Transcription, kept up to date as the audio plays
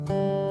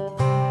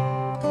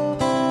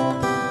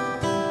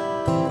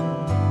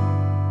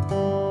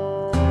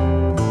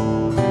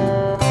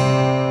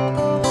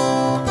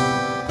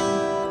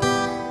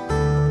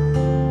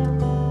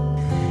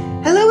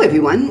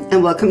everyone,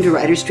 and welcome to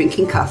Writers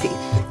Drinking Coffee.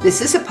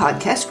 This is a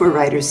podcast where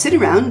writers sit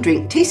around,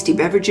 drink tasty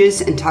beverages,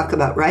 and talk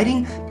about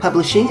writing,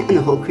 publishing, and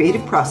the whole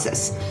creative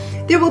process.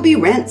 There will be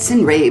rants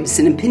and raves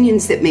and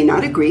opinions that may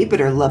not agree but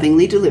are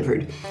lovingly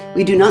delivered.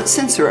 We do not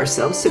censor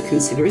ourselves, so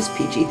consider us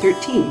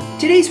PG-13.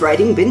 Today's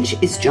writing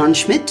bench is John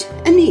Schmidt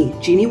and me,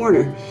 Jeannie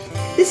Warner.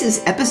 This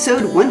is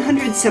episode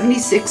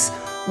 176.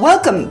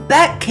 Welcome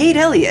back, Kate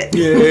Elliott.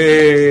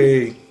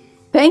 Yay!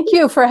 Thank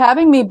you for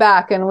having me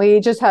back. And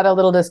we just had a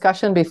little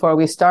discussion before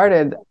we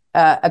started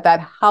about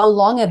how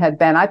long it had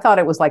been. I thought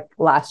it was like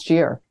last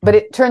year, but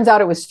it turns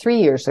out it was 3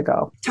 years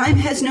ago. Time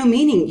has no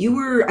meaning. You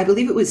were, I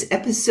believe it was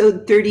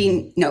episode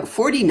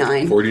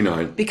 49.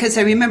 49. Because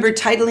I remember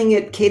titling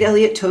it Kate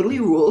Elliott Totally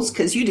Rules,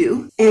 because you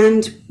do.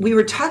 And we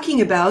were talking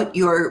about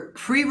your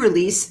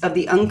pre-release of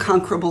The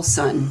Unconquerable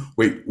Sun.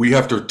 Wait, we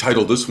have to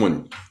title this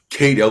one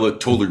Kate Elliott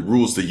Totally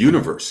Rules the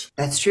Universe.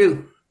 That's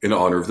true. In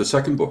honor of the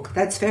second book.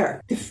 That's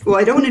fair. Well,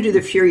 I don't want to do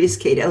the Furious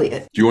Kate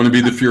Elliott. Do you want to be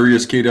the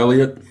Furious Kate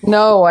Elliott?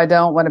 No, I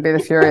don't want to be the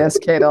Furious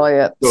Kate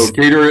Elliott. So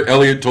Kate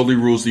Elliott Totally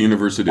Rules the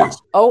Universe it is.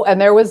 Oh,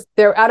 and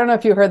there, I don't know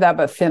if you heard that,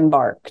 but Finn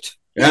barked.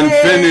 And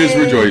Yay! Finn is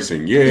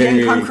rejoicing. Yay! The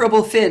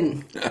Unconquerable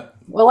Finn.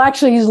 Well,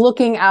 actually, he's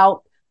looking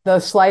out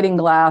the sliding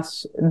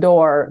glass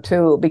door,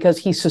 too, because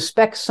he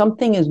suspects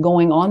something is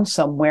going on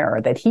somewhere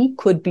that he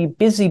could be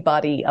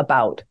busybody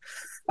about.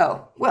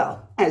 Oh,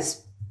 well,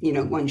 as,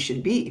 one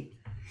should be.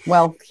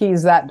 Well,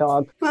 he's that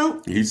dog.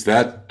 Well, he's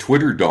that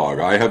Twitter dog.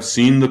 I have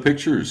seen the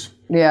pictures.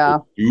 Yeah.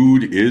 The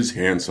dude is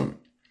handsome.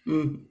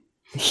 Mm.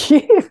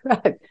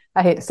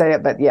 I hate to say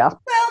it, but yeah.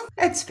 Well,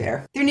 that's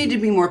fair. There need to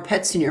be more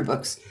pets in your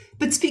books.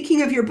 But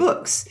speaking of your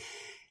books,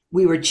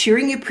 we were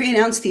cheering you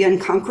pre-announce The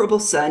Unconquerable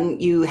Sun.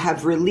 You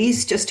have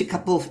released just a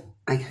couple,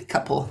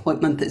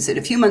 what month is it?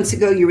 A few months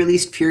ago, you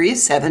released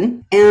Furious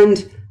 7.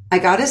 And I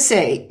gotta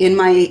say, in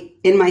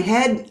my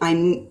head,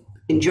 I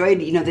enjoyed,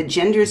 the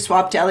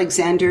gender-swapped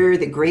Alexander,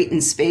 The Great in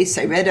Space.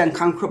 I read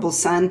Unconquerable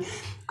Sun.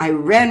 I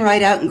ran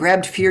right out and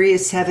grabbed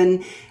Furious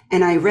 7,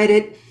 and I read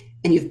it,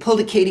 and you've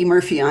pulled a Katie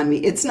Murphy on me.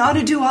 It's not a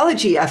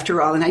duology,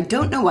 after all, and I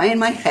don't know why in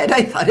my head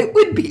I thought it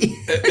would be.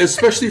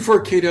 Especially for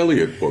a Kate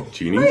Elliott book,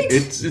 Jeannie. Right.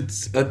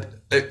 It's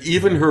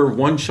even her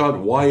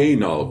one-shot YA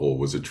novel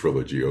was a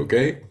trilogy,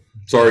 okay?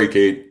 Sorry,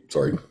 Kate.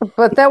 Sorry.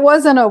 But that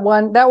wasn't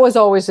that was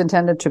always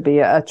intended to be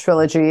a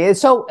trilogy.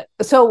 So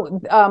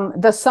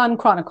the Sun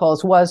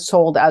Chronicles was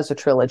sold as a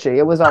trilogy.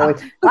 It was always,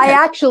 okay. I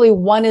actually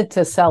wanted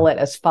to sell it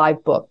as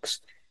 5 books,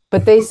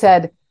 but they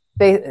said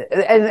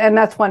and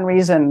that's one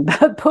reason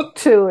that book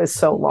 2 is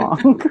so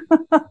long.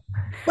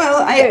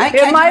 Well,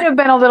 it might have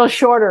been a little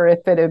shorter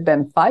if it had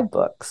been 5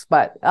 books,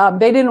 but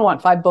they didn't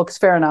want 5 books.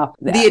 Fair enough.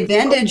 The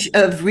advantage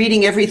of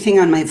reading everything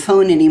on my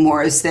phone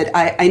anymore is that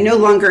I no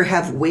longer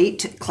have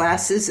weight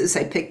classes as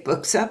I pick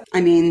books up.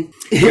 I mean,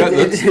 yeah,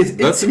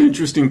 that's an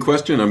interesting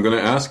question. I'm going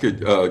to ask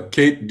it.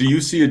 Kate, do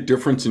you see a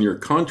difference in your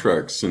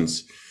contracts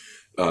since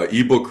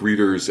ebook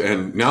readers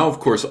and now, of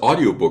course,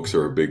 audiobooks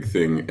are a big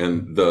thing,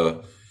 and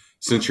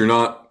since you're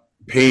not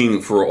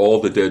paying for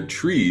all the dead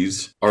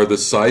trees, are the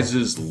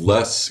sizes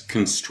less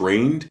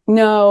constrained?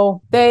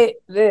 No,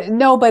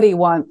 nobody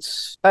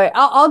wants.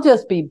 I'll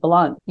just be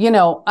blunt.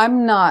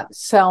 I'm not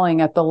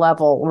selling at the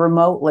level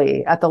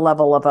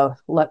of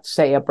let's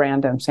say a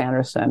Brandon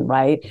Sanderson,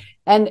 right?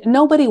 And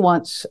nobody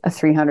wants a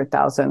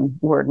 300,000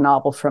 word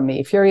novel from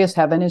me. Furious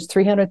Heaven is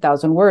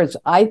 300,000 words.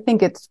 I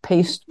think it's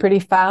paced pretty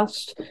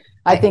fast.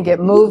 I think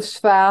it moves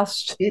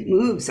fast. It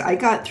moves. I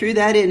got through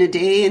that in a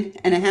day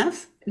and a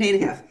half.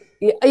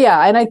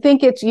 Yeah, and I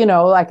think it's,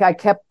 I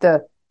kept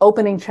the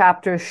opening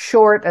chapters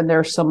short and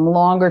there's some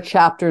longer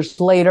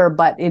chapters later,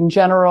 but in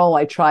general,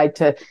 I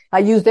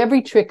used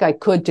every trick I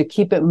could to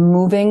keep it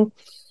moving.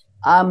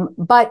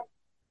 But,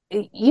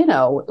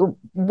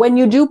 when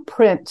you do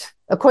print,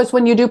 of course,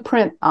 a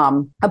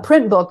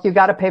print book, you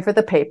got to pay for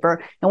the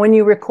paper. And when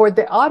you record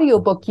the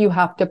audiobook, you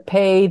have to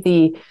pay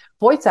the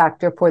voice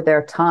actor for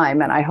their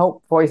time. And I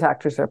hope voice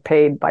actors are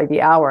paid by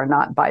the hour,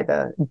 not by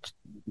the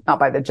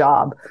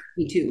job.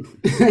 Me too.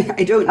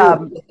 I don't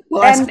know.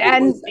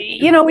 And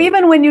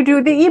even when you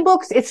do the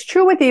ebooks, it's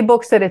true with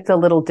ebooks that it's a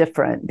little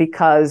different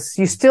because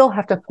you still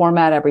have to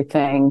format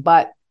everything,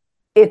 but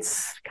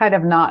it's kind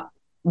of not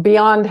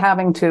beyond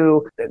having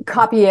to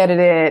copy edit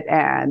it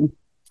and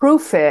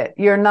proof it.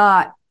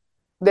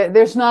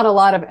 There's not a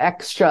lot of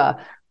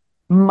extra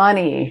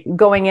money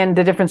going in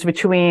the difference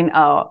between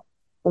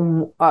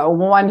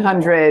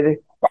 100.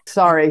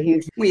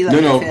 Sorry, we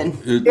love you, Finn.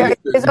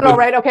 Is it all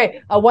right?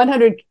 Okay, a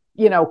 100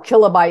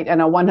 kilobyte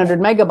and a 100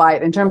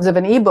 megabyte in terms of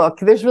an ebook.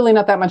 There's really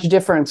not that much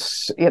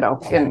difference, in.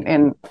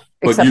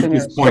 But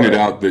you've pointed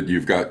out that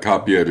you've got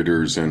copy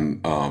editors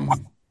and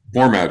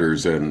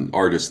formatters and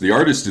artists. The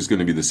artist is going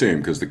to be the same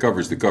because the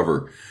cover's the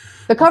cover.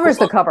 The cover's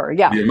the cover.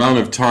 Yeah. The amount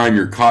of time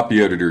your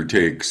copy editor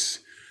takes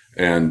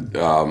and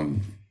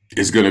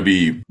is going to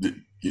be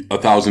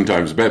 1,000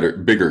 times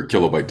bigger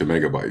kilobyte to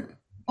megabyte.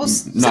 Well,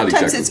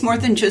 sometimes it's more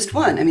than just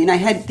one. I mean, I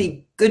had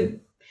the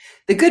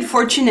good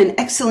fortune and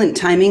excellent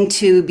timing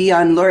to be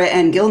on Laura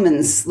Ann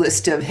Gilman's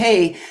list of,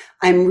 hey,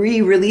 I'm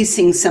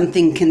re-releasing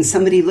something. Can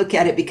somebody look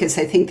at it because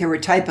I think there were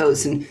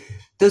typos? And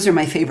those are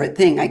my favorite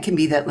thing. I can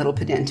be that little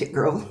pedantic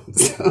girl.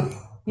 So.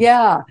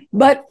 Yeah.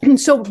 But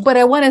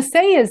I want to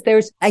say is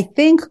I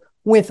think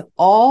with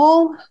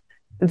all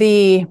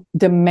the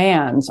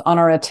demands on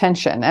our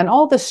attention and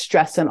all the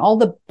stress and all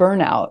the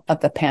burnout of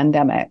the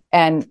pandemic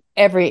and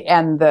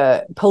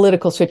the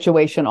political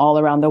situation all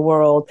around the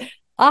world,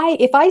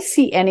 if I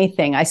see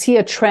anything, I see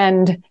a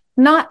trend,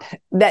 not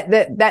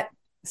that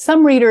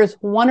some readers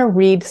want to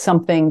read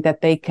something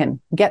that they can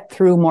get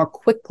through more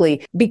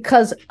quickly,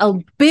 because a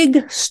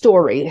big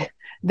story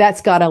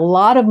that's got a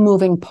lot of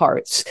moving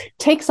parts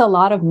takes a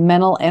lot of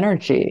mental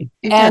energy.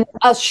 And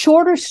a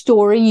shorter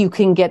story you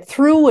can get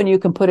through and you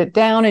can put it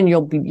down and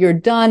you're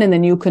done and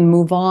then you can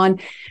move on.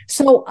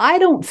 So I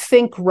don't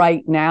think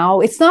right now,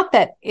 it's not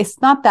that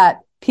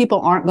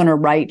people aren't going to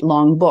write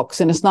long books,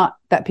 and it's not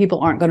that people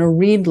aren't going to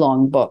read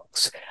long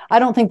books. I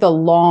don't think the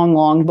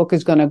long book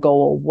is going to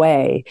go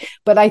away.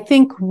 But I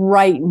think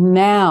right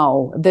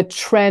now the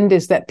trend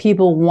is that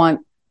people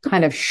want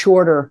kind of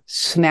shorter,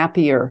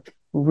 snappier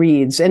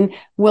reads. And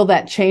will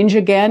that change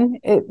again?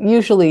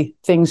 Usually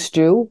things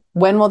do.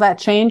 When will that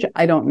change?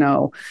 I don't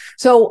know.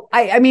 So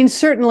I mean,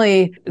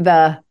 certainly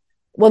the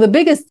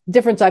biggest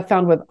difference I've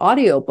found with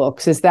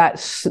audiobooks is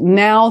that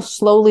now,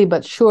 slowly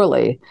but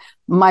surely,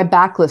 my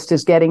backlist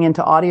is getting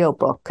into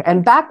audiobook.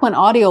 And back when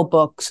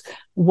audiobooks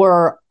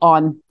were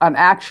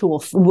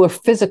were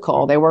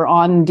physical, they were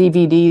on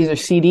DVDs or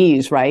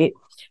CDs, right?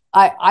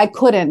 I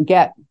couldn't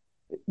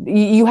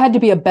you had to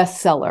be a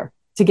bestseller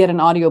to get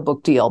an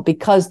audiobook deal,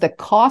 because the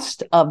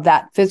cost of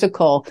that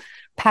physical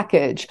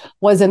package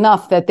was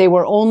enough that they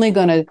were only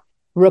going to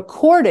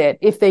record it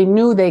if they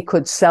knew they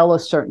could sell a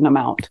certain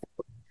amount.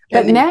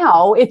 But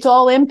now it's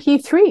all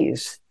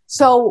MP3s.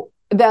 So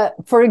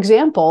for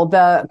example,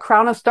 the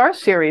Crown of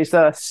Stars series,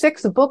 the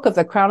 6th book of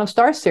the Crown of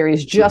Stars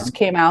series just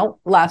came out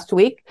last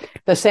week,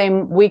 the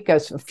same week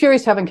as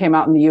Furious Heaven came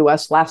out in the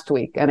US last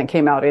week, and it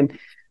came out in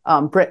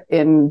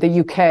the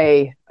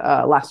UK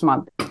last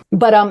month.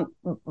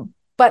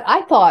 But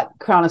I thought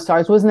Crown of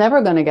Stars was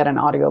never going to get an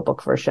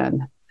audiobook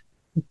version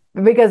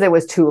because it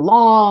was too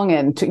long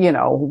and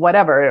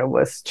whatever, it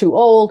was too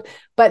old.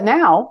 But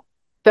now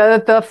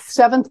the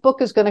 7th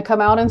book is going to come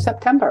out in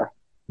September.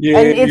 Yeah,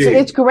 and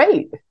it's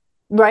great,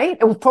 right?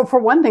 For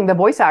one thing, the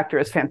voice actor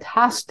is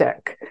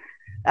fantastic.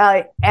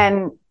 But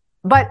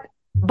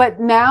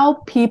now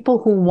people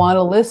who want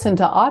to listen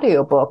to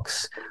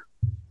audiobooks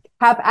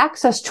have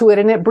access to it,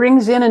 and it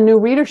brings in a new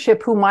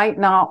readership who might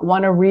not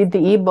want to read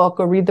the ebook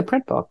or read the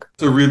print book.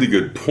 That's a really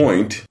good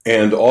point.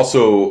 And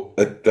also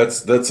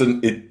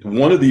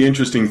one of the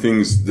interesting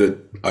things that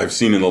I've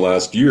seen in the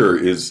last year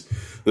is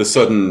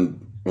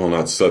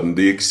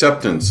the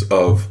acceptance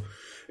of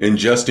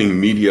ingesting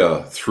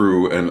media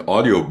through an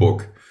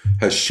audiobook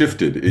has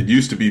shifted. It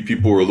used to be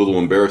people were a little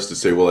embarrassed to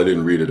say, well, I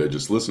didn't read it, I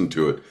just listened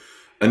to it.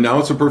 And now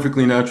it's a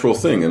perfectly natural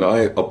thing, and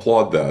I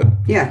applaud that.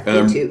 Yeah,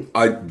 me too.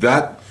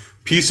 That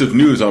piece of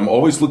news, I'm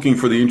always looking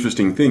for the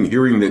interesting thing,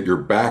 hearing that you're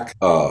back,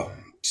 I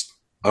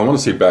want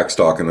to say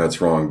backstock, and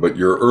that's wrong, but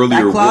your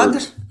earlier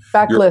works.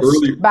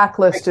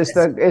 Backlist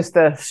is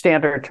the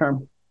standard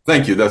term.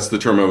 Thank you. That's the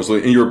term I was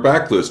looking. In your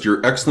backlist,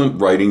 your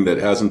excellent writing that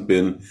hasn't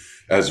been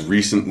as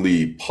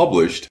recently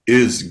published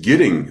is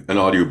getting an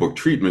audiobook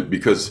treatment,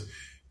 because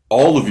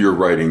all of your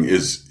writing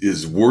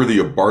is worthy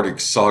of bardic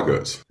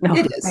sagas. No,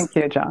 it is. Thank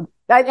you, John.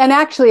 And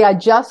actually, I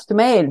just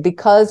made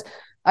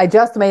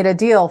a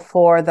deal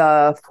for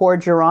the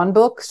Forge Your On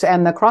books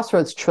and the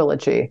Crossroads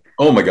trilogy.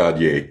 Oh my God,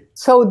 yay.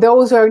 So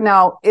those are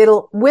now,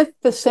 with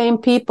the same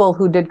people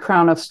who did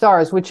Crown of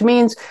Stars, which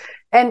means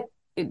that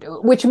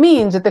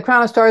the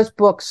Crown of Stars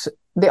books,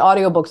 the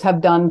audiobooks, have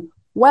done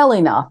well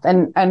enough.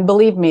 And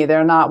believe me,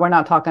 we're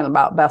not talking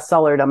about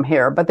bestsellerdom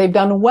here, but they've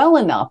done well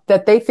enough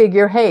that they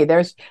figure, hey,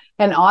 there's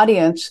an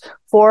audience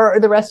for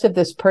the rest of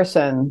this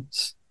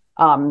person's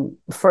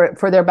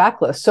for their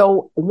backlist.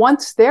 So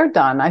once they're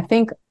done, I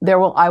think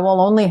I will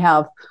only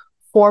have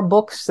 4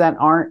 books that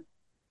aren't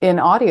in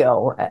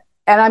audio.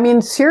 And I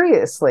mean,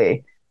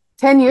 seriously,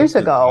 10 years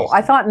ago,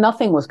 I thought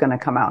nothing was going to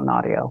come out in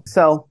audio.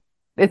 So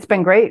it's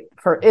been great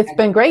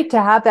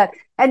to have that.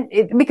 And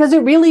because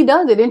it really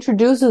does, it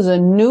introduces a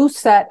new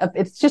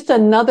it's just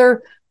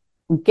another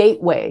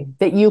gateway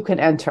that you can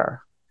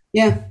enter.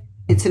 Yeah.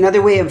 It's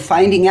another way of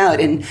finding out.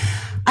 And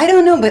I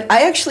don't know, but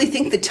I actually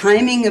think the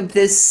timing of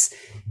this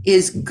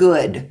is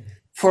good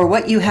for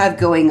what you have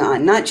going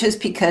on, not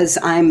just because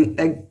I'm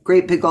a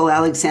great big ol'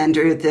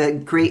 Alexander, the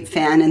great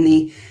fan, and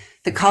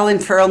the Colin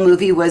Farrell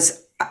movie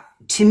was,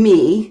 to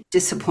me,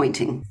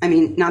 disappointing. I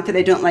mean, not that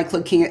I don't like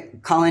looking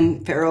at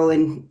Colin Farrell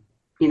and,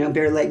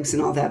 bare legs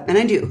and all that, and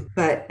I do,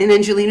 and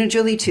Angelina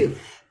Jolie too.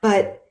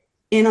 But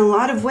in a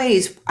lot of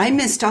ways, I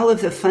missed all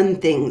of the fun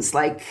things.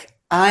 Like,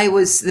 I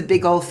was the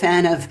big old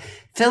fan of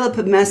Philip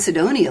of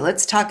Macedonia.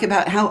 Let's talk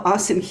about how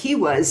awesome he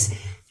was.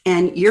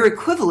 And your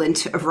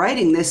equivalent of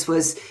writing this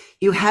was,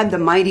 you had the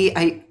mighty,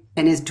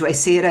 do I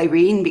say it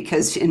Irene?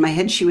 Because in my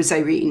head, she was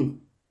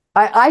Irene.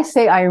 I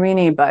say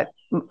Irene, but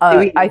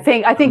I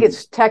think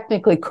it's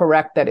technically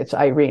correct that it's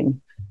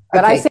Irene.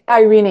 But Okay. I say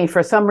Irene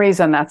for some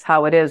reason. That's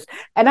how it is,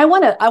 and I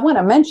want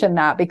to mention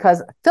that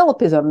because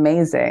Philip is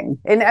amazing,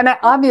 and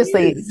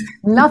obviously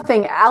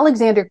nothing.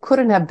 Alexander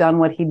couldn't have done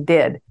what he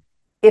did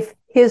if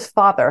his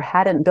father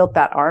hadn't built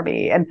that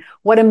army. And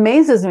what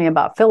amazes me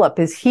about Philip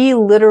is he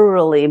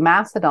literally,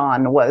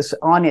 Macedon was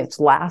on its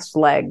last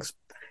legs.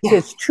 Yeah.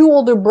 His two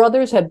older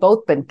brothers had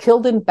both been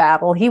killed in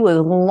battle. He was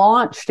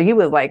launched. He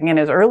was like in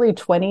his early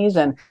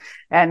 20s,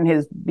 and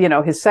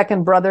his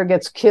second brother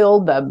gets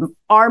killed. The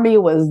army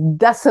was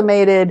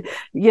decimated.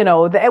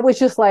 It was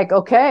just like,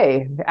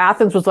 okay,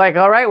 Athens was like,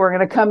 all right, we're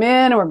going to come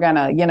in. We're going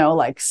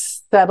to,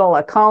 settle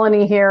a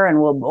colony here,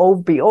 and we'll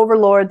be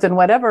overlords and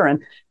whatever.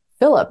 And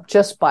Philip,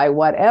 just by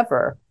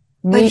whatever.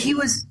 But he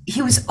was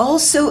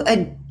also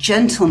a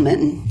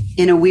gentleman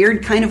in a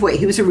weird kind of way.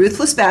 He was a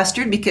ruthless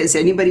bastard, because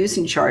anybody who's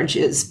in charge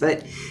is,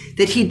 but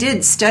that he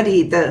did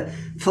study the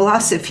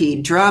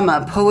philosophy,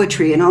 drama,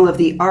 poetry, and all of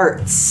the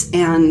arts.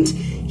 And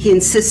he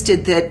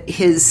insisted that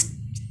his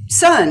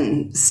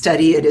son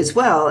study it as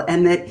well.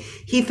 And that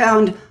he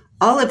found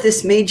all of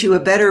this made you a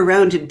better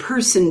rounded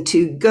person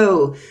to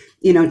go,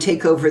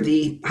 take over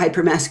the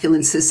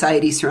hypermasculine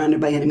society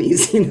surrounded by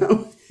enemies,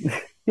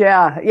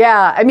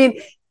 Yeah. I mean,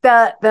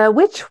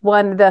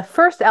 the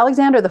first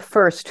Alexander the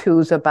First,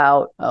 who's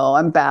about,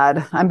 I'm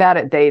bad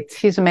at dates.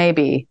 He's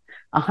maybe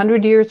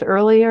 100 years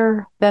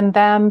earlier than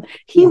them.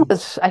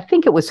 I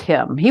think it was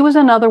him. He was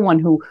another one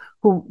who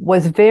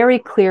was very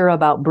clear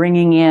about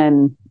bringing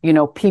in,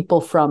 people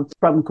from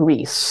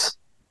Greece,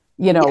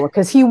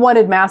 because he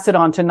wanted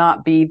Macedon to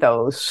not be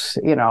those,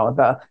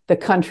 the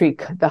country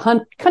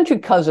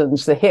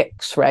cousins, the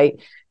Hicks, right?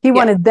 He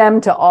wanted them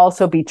to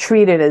also be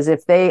treated as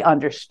if they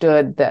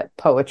understood that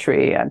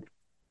poetry and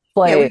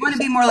play. Yeah, we want to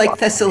be more like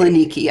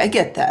Thessaloniki. I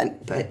get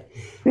that, but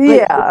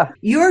yeah.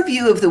 Your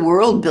view of the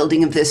world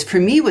building of this, for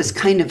me, was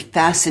kind of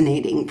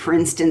fascinating. For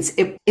instance,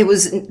 it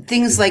was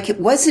things like, it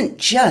wasn't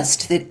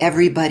just that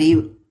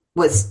everybody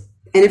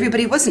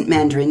wasn't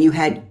Mandarin. You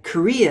had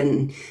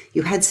Korean,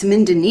 you had some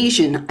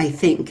Indonesian, I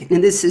think.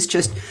 And this is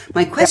just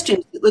my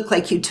question. It looked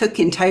like you took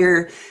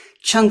entire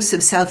chunks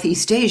of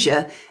Southeast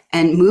Asia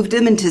and moved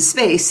them into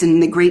space,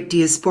 and the great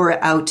diaspora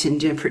out in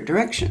different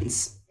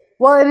directions.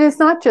 Well, it is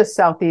not just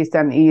Southeast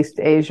and East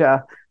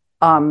Asia.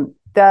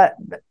 There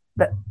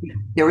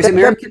was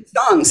American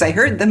songs. I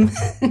heard them.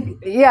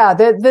 Yeah.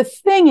 The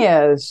thing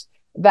is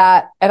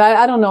that, and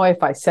I don't know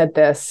if I said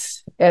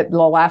this at the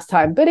last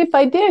time, but if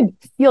I did,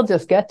 you'll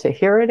just get to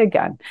hear it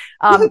again.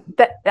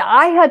 That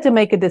I had to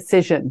make a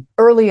decision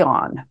early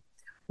on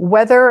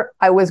whether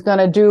I was going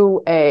to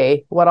do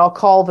what I'll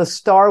call the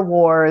Star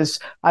Wars.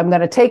 I'm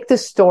going to take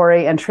this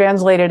story and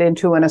translate it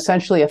into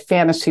essentially a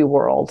fantasy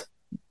world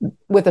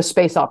with a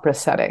space opera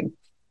setting,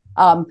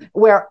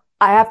 where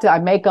I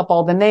make up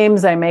all the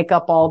names, I make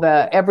up all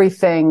the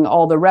everything,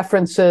 all the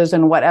references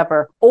and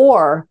whatever,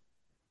 or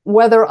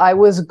whether I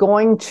was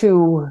going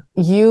to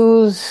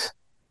use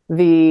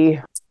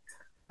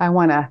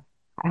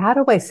how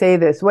do I say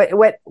this?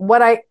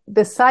 What I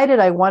decided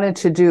I wanted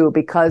to do,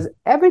 because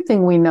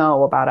everything we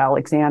know about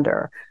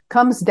Alexander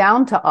comes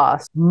down to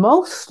us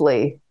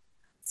mostly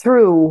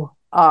through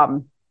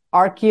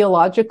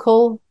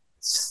archaeological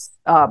sites,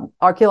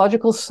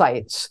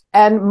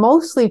 and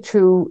mostly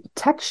through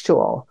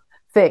textual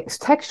things,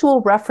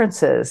 textual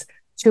references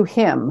to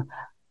him.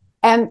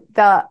 And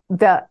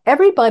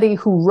everybody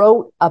who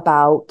wrote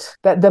about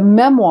the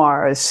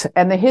memoirs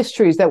and the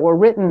histories that were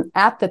written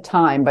at the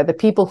time by the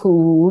people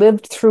who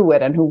lived through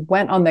it and who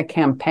went on the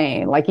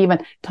campaign, like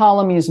even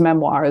Ptolemy's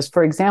memoirs,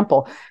 for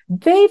example,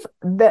 they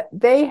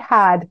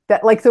had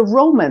that, like the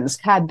Romans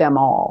had them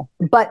all,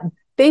 but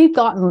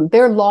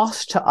they're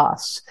lost to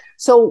us.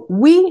 So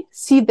we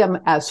see them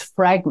as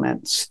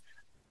fragments.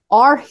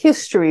 Our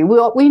history,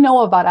 what we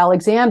know about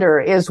Alexander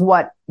is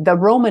what the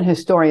Roman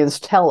historians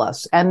tell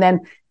us. And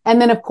then,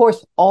 of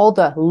course, all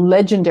the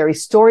legendary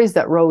stories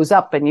that rose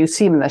up, and you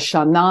see them in the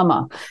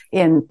Shahnameh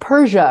in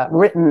Persia,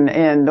 written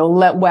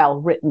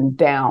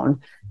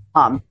down,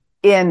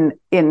 in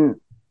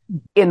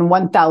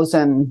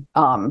 1000,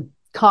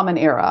 Common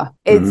Era.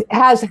 It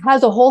has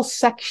a whole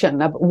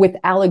section with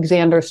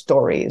Alexander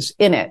stories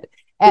in it.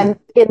 And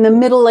in the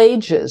Middle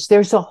Ages,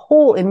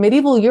 in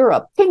medieval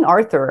Europe, King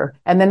Arthur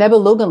and the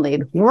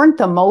Nibelungenlied weren't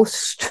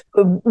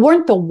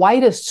the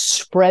widest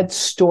spread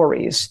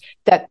stories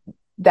that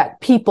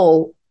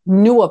people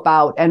knew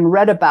about and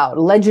read about,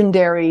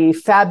 legendary,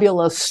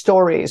 fabulous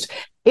stories.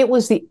 It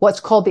was what's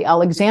called the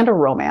Alexander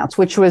Romance,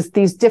 which was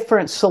these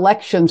different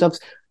selections of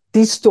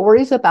these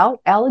stories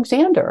about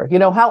Alexander,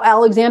 how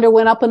Alexander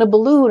went up in a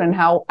balloon, and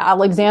how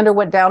Alexander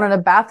went down in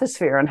a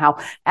bathysphere, and how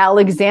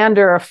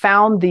Alexander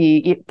found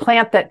the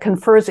plant that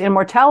confers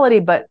immortality,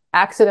 but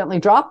accidentally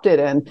dropped it,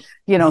 and,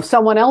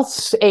 someone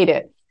else ate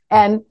it.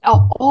 And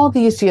all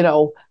these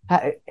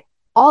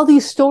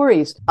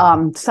stories,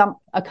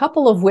 a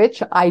couple of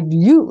which I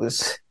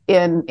use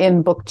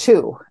in book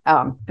 2.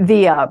 That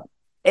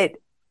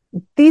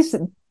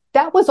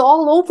was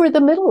all over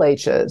the Middle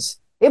Ages.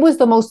 It was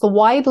the most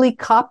widely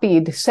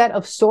copied set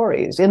of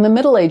stories in the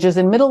Middle Ages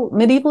in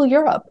medieval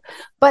Europe.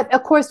 But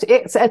of course,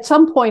 at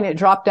some point it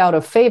dropped out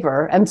of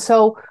favor. And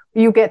so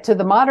you get to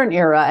the modern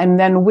era, and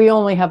then we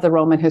only have the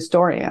Roman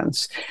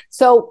historians.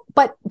 So,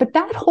 but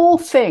that whole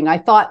thing, I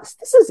thought,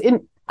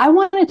 I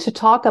wanted to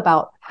talk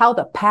about how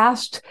the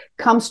past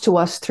comes to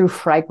us through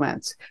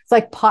fragments. It's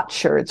like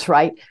potsherds,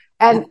 right?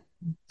 And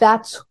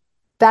that's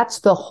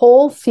the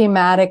whole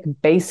thematic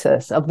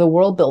basis of the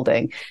world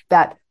building,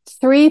 that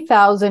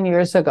 3,000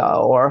 years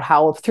ago, or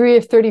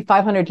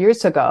 3,500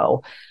 years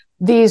ago,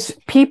 these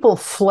people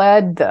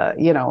fled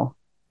the,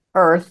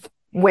 earth,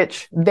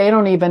 which they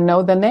don't even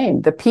know the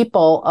name. The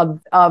people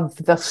of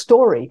the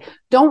story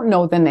don't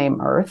know the name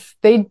Earth.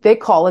 They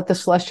call it the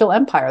Celestial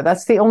Empire.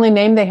 That's the only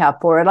name they have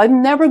for it.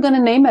 I'm never going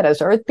to name it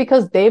as Earth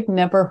because they've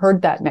never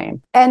heard that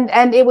name.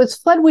 And it was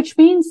fled, which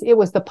means it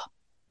was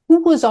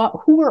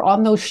who were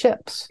on those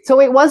ships. So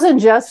it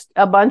wasn't just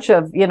a bunch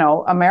of,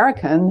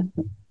 American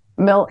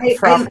I was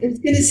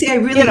going to say, I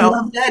really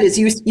love that is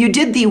you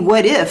did the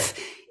what if,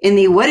 and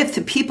the what if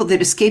the people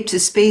that escaped to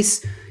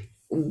space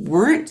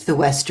weren't the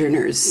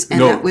Westerners, and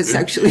that was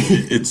actually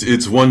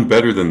it's one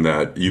better than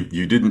that.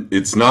 You didn't.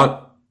 It's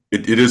not.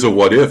 It is a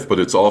what if, but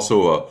it's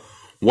also a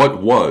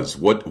what was.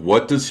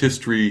 What does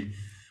history,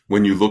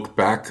 when you look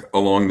back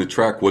along the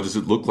track, what does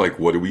it look like?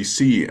 What do we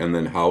see, and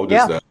then how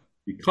does that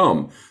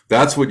become?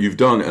 That's what you've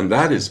done, and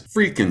that is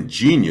freaking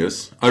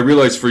genius. I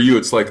realize for you,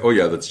 it's like, oh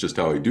yeah, that's just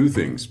how I do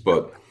things,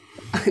 but.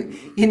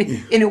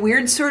 In a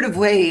weird sort of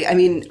way, I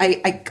mean,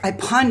 I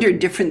pondered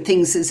different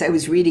things as I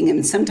was reading them,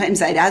 and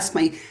sometimes I'd ask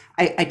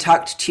I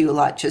talked to you a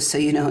lot, just so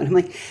you know, and I'm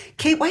like,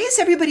 Kate, why is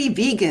everybody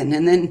vegan?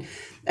 And then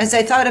as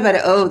I thought about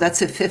it, oh,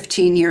 that's a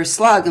 15-year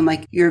slog. I'm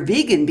like, you're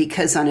vegan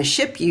because on a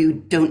ship you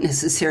don't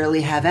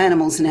necessarily have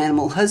animals and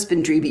animal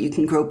husbandry, but you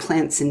can grow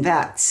plants in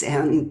vats.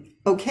 And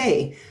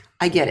okay,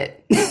 I get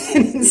it.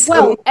 So,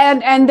 well,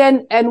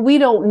 and we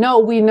don't know.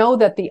 We know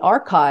that the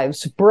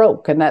archives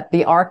broke, and that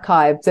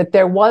that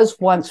there was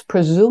once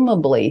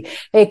presumably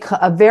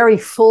a very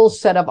full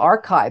set of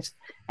archives,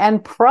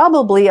 and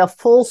probably a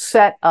full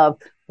set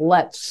of,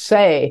 let's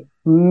say,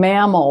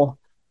 mammal,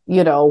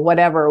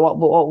 whatever.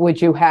 What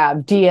would you have?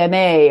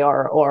 DNA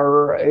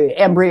or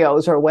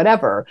embryos or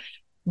whatever,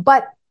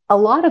 but a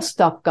lot of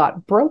stuff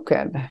got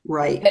broken,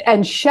 right,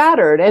 and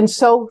shattered. And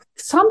so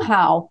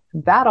somehow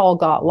that all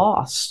got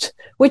lost,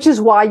 which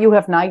is why you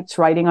have knights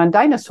writing on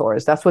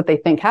dinosaurs. That's what they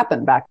think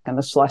happened back in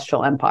the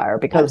Celestial Empire,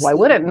 because Absolutely. Why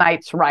wouldn't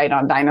knights write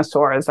on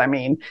dinosaurs? I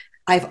mean,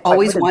 I've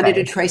always wanted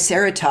a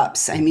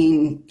triceratops. I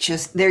mean,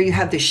 just there you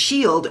have the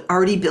shield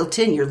already built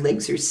in. Your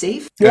legs are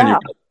safe. Yeah.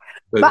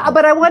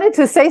 But I wanted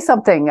to say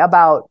something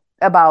about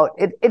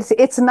it.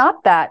 It's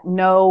not that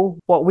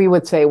what we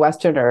would say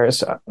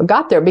Westerners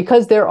got there,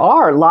 because there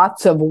are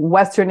lots of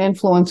Western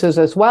influences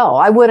as well.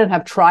 I wouldn't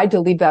have tried to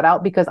leave that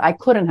out because I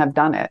couldn't have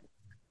done it.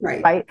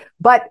 Right.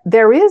 But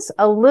there is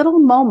a little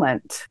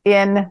moment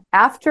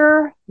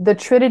after the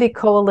Trinity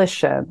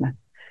Coalition,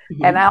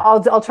 and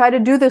I'll try to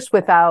do this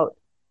without.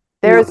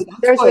 There's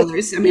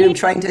spoilers. I'm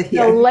trying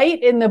to.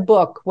 Late in the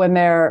book when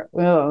they're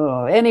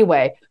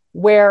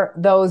where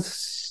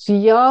those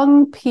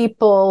young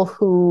people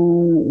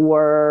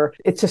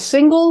it's a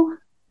single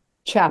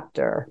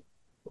chapter,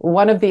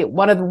 one of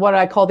what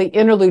I call the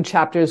interlude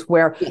chapters,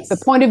 where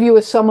the point of view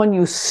is someone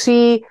you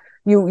see.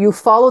 You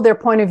follow their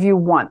point of view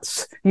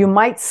once. You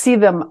might see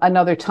them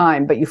another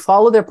time, but you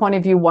follow their point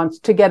of view once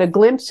to get a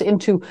glimpse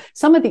into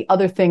some of the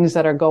other things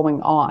that are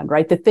going on,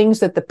 right? The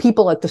things that the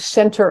people at the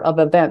center of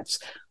events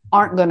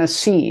aren't going to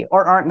see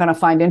or aren't going to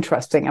find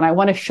interesting. And I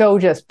want to show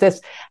just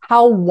this,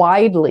 how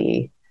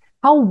widely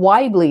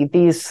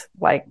these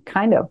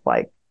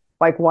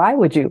why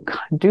would you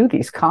do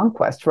these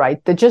conquests,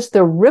 right?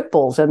 The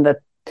ripples and the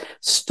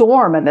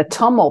storm and the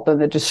tumult and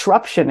the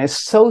disruption is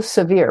so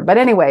severe. But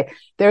anyway,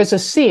 there's a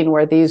scene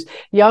where these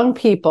young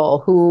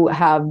people who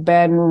have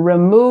been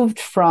removed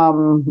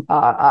from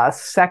a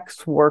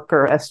sex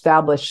worker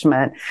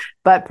establishment,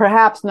 but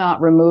perhaps not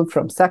removed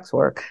from sex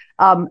work.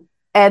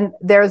 And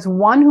there's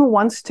one who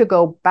wants to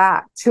go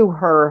back to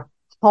her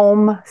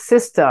home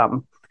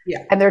system.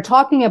 Yeah. And they're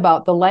talking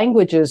about the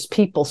languages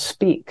people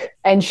speak.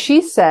 And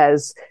she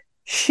says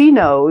she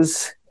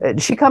knows.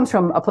 She comes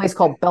from a place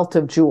called Belt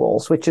of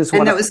Jewels, which is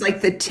and that was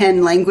like the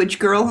 10 language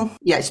girl.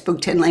 Yeah, I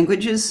spoke 10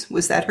 languages.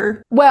 Was that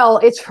her? Well,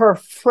 it's her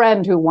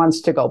friend who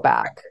wants to go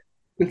back.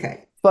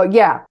 Okay. But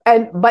yeah,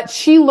 but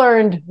she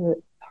learned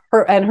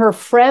her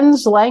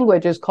friend's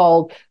language is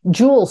called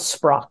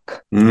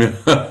Jewelsprach.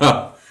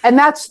 And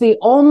that's the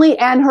only,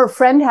 and her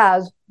friend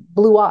has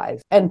blue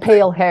eyes and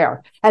pale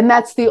hair. And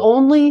that's the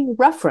only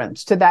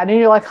reference to that. And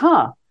you're like,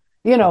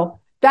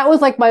 that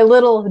was like my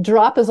little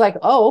drop is like,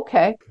 oh,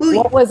 okay.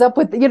 What was up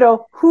with,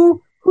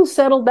 who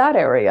settled that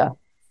area?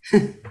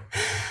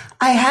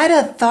 I had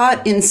a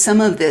thought in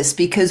some of this,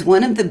 because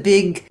one of the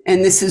big,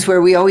 and this is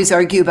where we always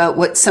argue about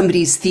what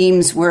somebody's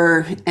themes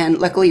were, and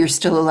luckily you're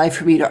still alive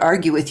for me to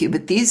argue with you,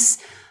 but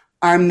these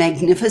are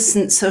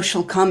magnificent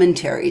social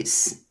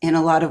commentaries in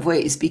a lot of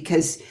ways,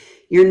 because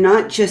you're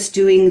not just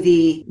doing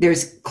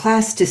there's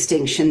class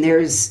distinction.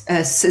 There's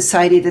a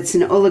society that's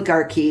an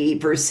oligarchy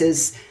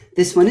versus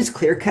this one is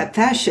clear-cut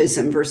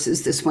fascism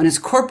versus this one is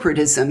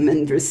corporatism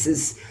and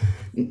versus,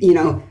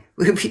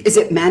 is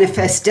it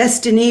manifest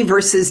destiny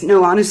versus,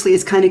 no, honestly,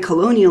 it's kind of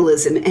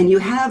colonialism. And you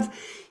have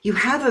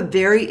a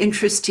very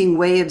interesting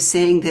way of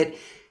saying that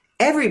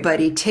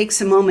everybody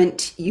takes a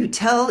moment. You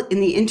tell in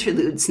the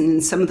interludes and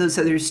in some of those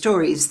other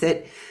stories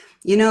that,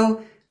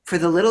 for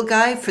the little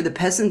guy, for the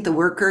peasant, the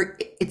worker,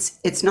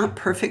 it's not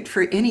perfect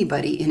for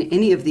anybody in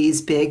any of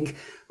these big,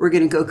 we're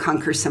going to go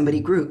conquer somebody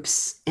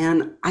groups.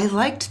 And I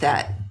liked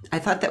that. I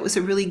thought that was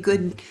a really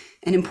good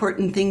and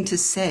important thing to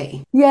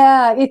say.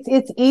 Yeah,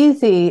 it's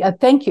easy.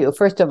 Thank you,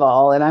 first of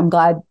all. And I'm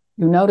glad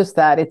you noticed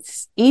that.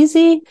 It's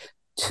easy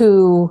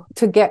to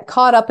get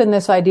caught up in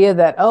this idea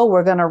that,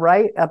 we're going to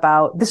write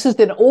about, this is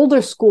an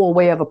older school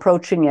way of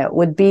approaching it,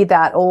 would be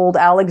that old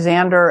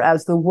Alexander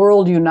as the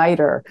world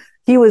uniter.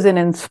 He was an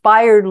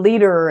inspired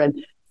leader,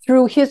 and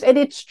and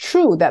it's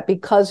true that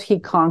because he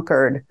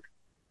conquered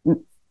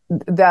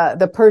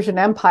the Persian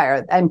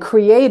Empire and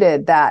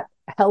created that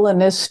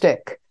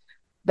Hellenistic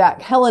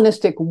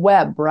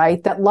web,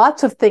 right? That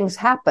lots of things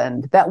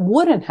happened that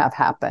wouldn't have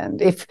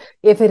happened if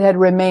it had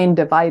remained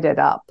divided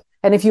up.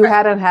 And if you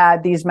hadn't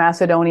had these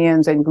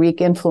Macedonians and Greek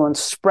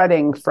influence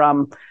spreading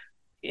from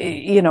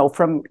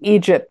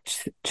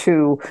Egypt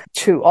to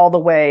all the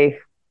way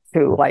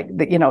to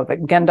the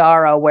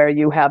Gandhara, where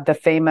you have the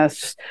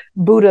famous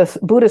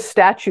Buddhist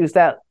statues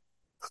that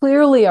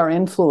clearly are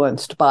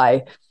influenced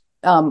by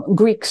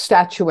Greek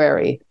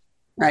statuary.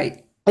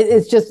 Right.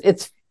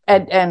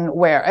 And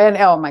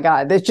oh my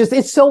God,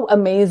 it's so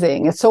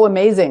amazing. It's so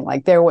amazing.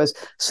 Like there was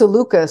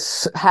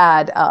Seleucus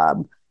had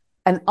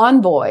an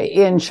envoy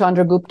in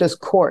Chandragupta's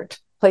court,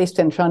 placed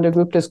in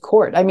Chandragupta's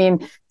court. I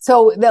mean,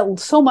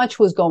 so much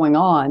was going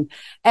on,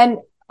 and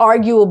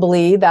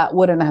arguably that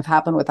wouldn't have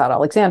happened without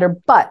Alexander.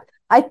 But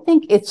I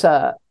think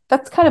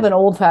that's kind of an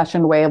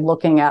old-fashioned way of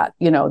looking at,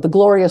 the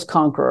glorious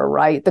conqueror,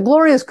 right? The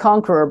glorious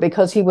conqueror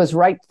because he was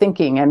right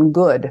thinking and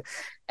good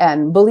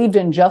and believed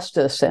in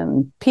justice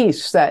and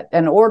peace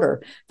and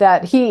order,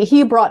 that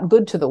he brought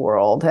good to the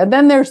world. And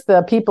then there's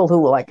the people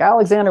who were like,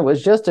 Alexander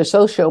was just a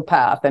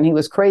sociopath and he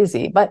was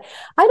crazy. But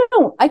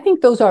I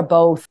think those are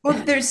both. Well,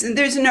 there's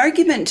an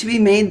argument to be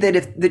made that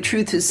if the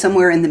truth is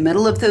somewhere in the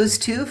middle of those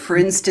two, for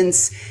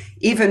instance,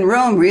 even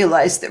Rome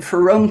realized that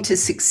for Rome to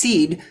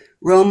succeed,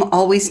 Rome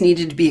always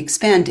needed to be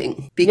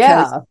expanding,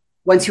 because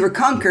once you were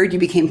conquered, you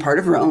became part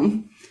of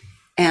Rome.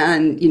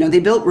 And,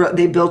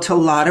 they built a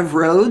lot of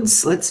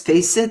roads. Let's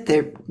face it,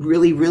 they're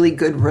really, really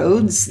good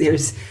roads.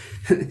 There's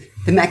the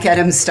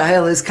macadam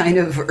style is kind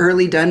of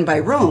early done by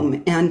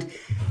Rome.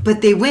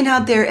 But they went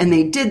out there and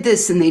they did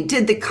this and they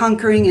did the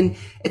conquering, and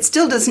it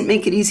still doesn't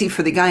make it easy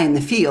for the guy in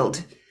the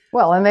field.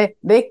 Well, and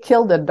they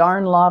killed a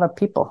darn lot of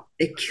people.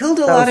 They killed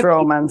a lot of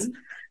Romans.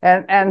 people.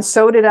 And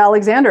so did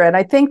Alexander. And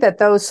I think that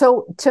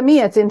so to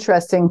me, it's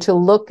interesting to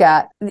look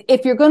at,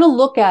 if you're going to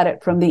look at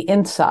it from the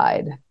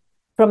inside,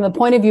 from the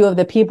point of view of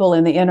the people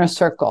in the inner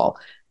circle,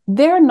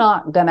 they're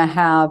not going to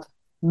have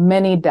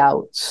many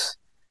doubts.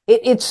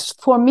 It's,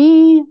 for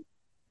me,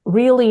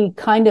 really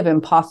kind of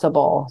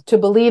impossible to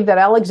believe that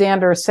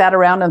Alexander sat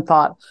around and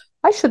thought,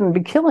 I shouldn't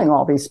be killing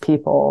all these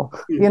people.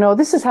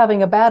 This is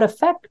having a bad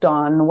effect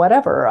on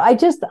whatever. I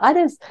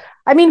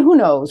mean, who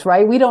knows,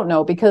 right? We don't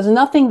know, because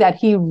nothing that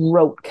he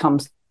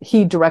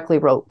directly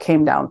wrote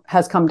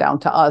has come down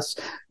to us.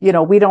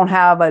 We don't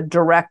have a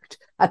direct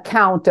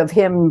account of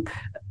him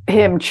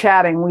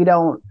chatting. We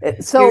don't.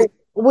 So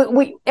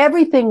we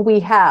everything we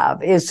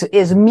have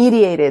is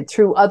mediated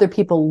through other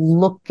people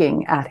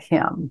looking at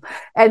him.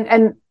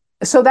 And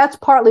so that's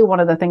partly one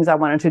of the things I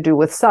wanted to do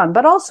with Son,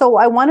 but also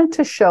I wanted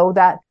to show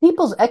that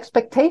people's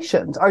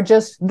expectations are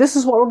just, this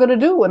is what we're going to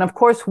do. And of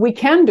course we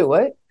can do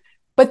it,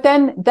 but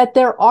then that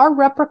there are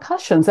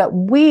repercussions that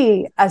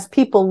we as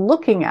people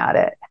looking at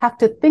it have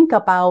to think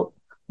about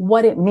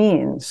what it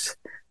means,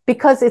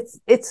 because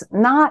it's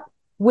not,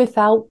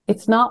 to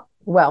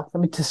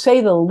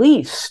say the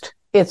least,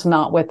 it's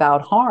not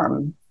without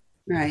harm.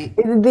 Right.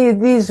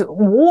 These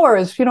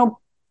wars,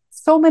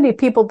 so many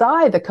people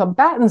die, the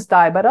combatants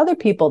die, but other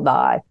people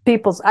die.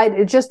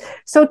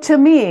 So to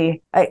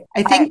me, I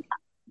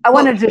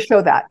wanted to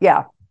show that.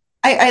 Yeah.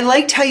 I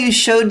liked how you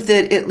showed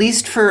that, at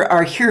least for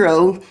our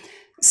hero,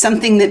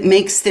 something that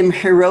makes them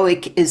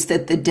heroic is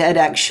that the dead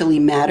actually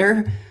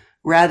matter,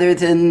 rather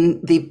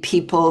than the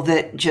people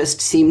that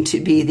just seem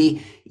to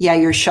be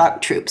your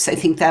shock troops. I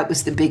think that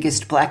was the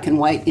biggest black and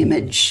white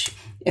image.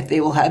 If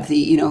they will have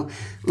the,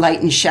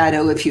 light and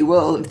shadow, if you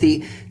will, of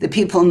the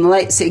people in the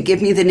light say,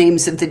 give me the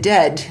names of the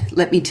dead.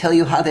 Let me tell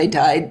you how they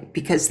died,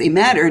 because they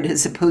mattered,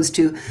 as opposed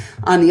to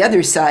on the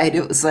other side,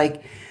 it was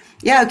like,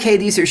 yeah, okay,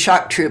 these are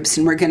shock troops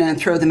and we're going to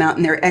throw them out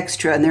and they're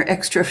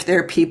extra for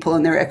their people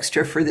and they're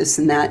extra for this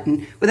and that.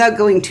 And without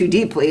going too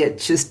deeply,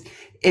 it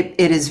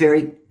is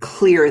very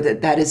clear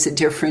that is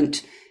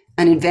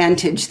an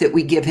advantage that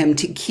we give him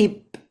to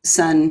keep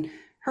Son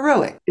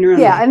heroic.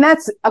 Yeah, and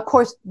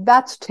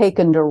that's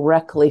taken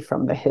directly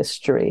from the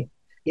history.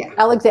 Yeah,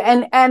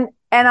 Alexander, and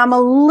And I'm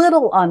a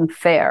little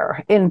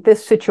unfair in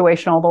this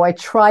situation, although I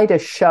try to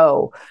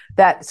show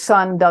that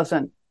Sun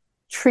doesn't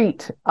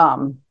treat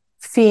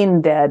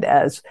fiend dead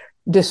as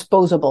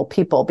disposable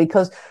people,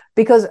 because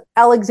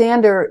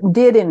Alexander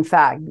did in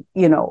fact,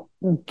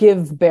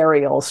 give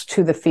burials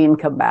to the fiend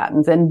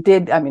combatants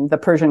the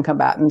Persian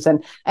combatants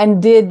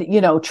and did,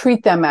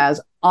 treat them as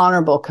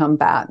honorable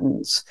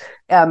combatants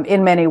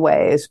in many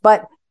ways.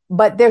 But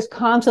there's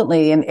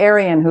constantly an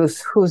Aryan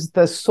who's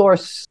the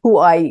source who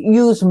I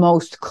use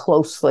most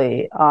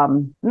closely,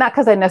 not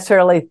because I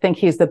necessarily think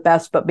he's the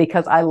best, but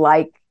because I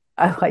like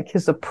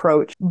his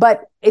approach.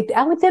 But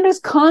Alexander's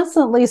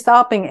constantly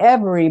stopping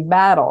every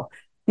battle.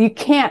 You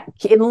can't,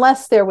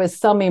 unless there was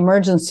some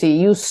emergency,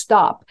 you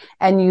stop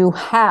and you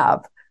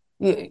have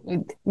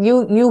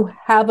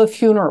a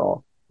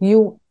funeral.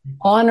 You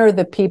honor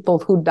the people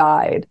who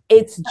died.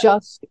 It's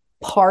just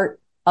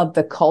part of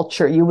the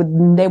culture. They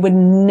would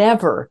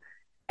never.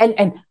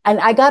 And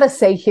I gotta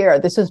say here,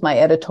 this is my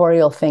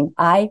editorial thing.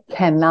 I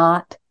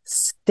cannot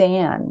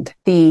stand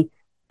the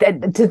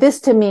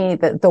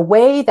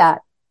way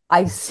that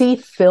I see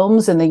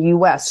films in the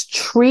US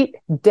treat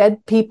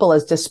dead people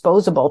as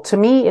disposable. To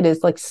me, it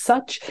is like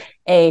such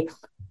a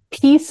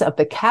piece of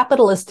the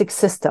capitalistic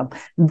system.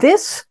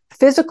 This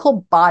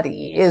physical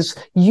body is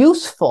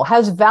useful,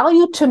 has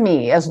value to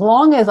me as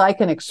long as I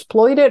can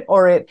exploit it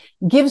or it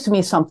gives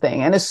me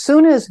something. And as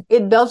soon as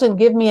it doesn't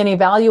give me any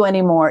value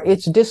anymore,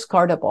 it's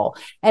discardable.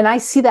 And I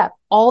see that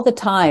all the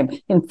time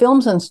in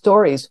films and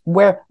stories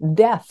where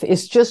death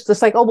is just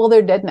this like, oh, well,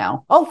 they're dead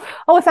now. Oh,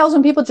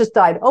 1,000 people just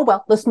died. Oh,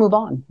 well, let's move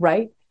on.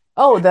 Right.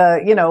 Oh,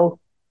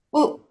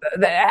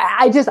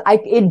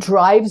 it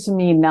drives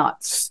me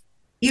nuts.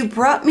 You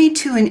brought me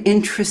to an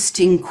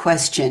interesting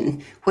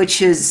question,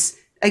 which is,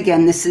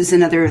 again, this is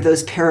another of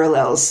those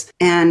parallels.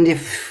 And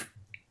if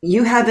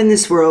you have in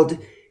this world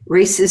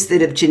races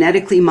that have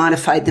genetically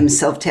modified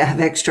themselves to have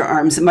extra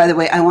arms, and by the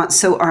way, I want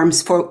so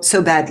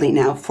badly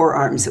now, 4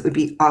 arms. It would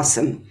be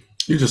awesome.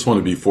 You just want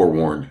to be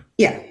forewarned.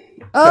 Yeah.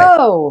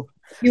 Oh.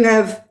 You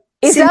have...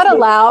 Is that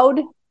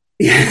allowed?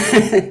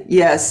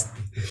 Yes,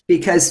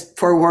 because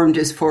forewarned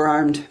is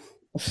forearmed.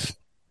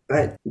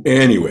 But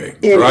anyway,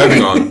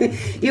 driving on.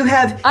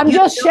 I'm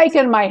just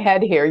shaking my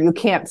head here. You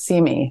can't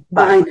see me.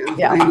 But, I know.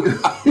 Yeah. I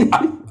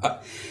know.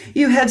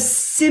 You have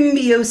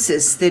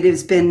symbiosis that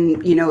has been,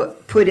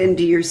 put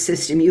into your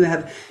system. You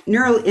have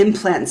neural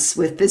implants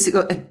with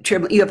physical.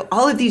 You have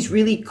all of these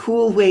really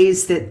cool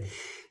ways that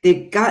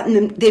they've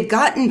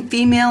gotten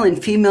female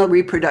and female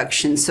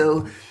reproduction.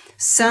 So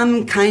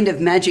some kind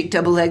of magic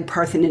double egg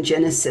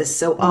parthenogenesis.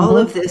 So all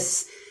of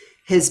this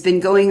has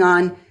been going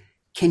on.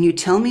 Can you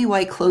tell me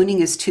why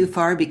cloning is too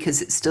far?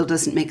 Because it still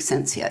doesn't make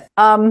sense yet.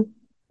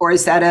 Or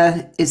is that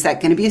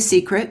going to be a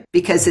secret?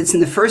 Because it's in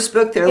the first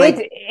book.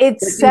 It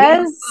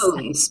says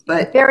clones,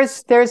 but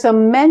there's a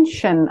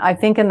mention, I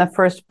think, in the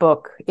first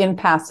book in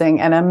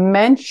passing, and a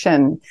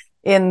mention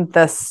in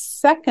the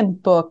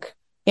second book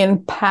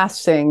in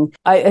passing.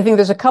 I think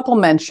there's a couple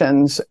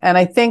mentions, and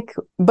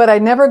but I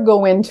never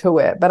go into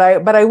it. But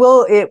I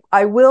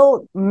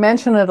will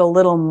mention it a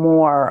little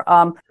more.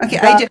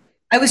 Okay,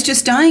 I was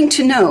just dying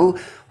to know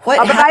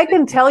what. But I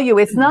can tell you,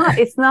 it's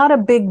not a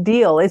big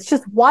deal. It's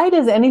just, why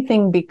does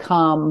anything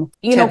become?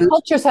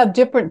 Cultures have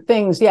different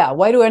things. Yeah,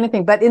 why do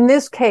anything? But in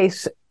this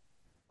case,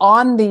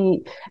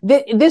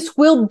 this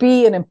will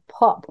be a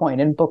plot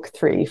point in book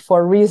 3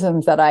 for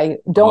reasons that I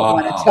don't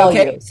want to tell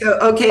you.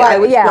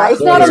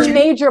 It's not a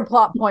major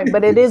plot point,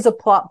 but it is a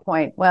plot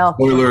point. Well,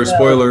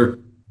 spoiler.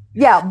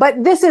 Yeah,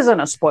 but this isn't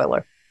a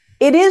spoiler.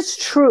 It is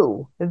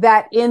true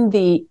that in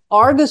the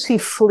Argosy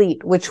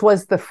fleet, which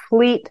was the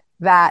fleet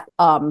that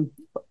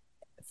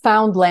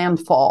found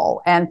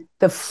landfall, and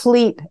the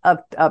fleet of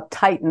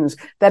Titans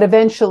that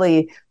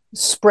eventually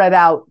spread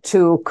out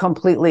to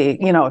completely,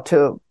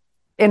 to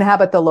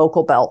inhabit the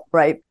local belt,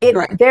 right?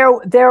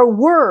 There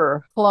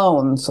were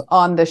clones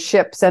on the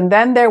ships, and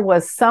then there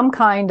was some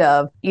kind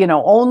of,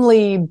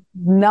 only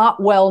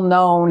not well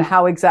known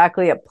how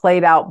exactly it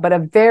played out, but a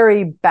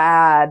very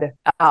bad,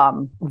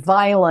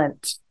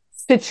 violent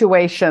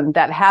situation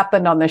that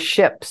happened on the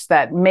ships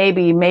that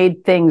maybe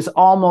made things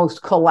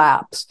almost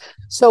collapse.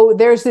 So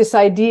there's this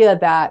idea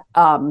that,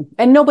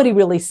 and nobody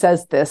really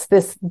says this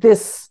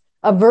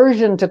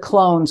aversion to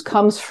clones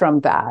comes from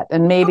that.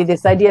 And maybe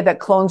this idea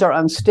that clones are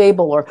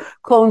unstable, or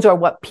clones are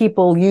what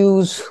people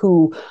use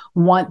who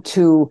want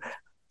to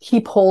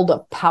keep hold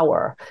of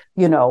power,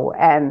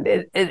 and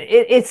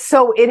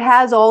it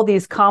has all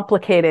these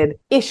complicated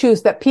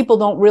issues that people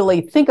don't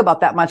really think about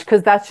that much,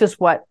 because that's just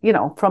what,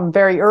 from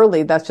very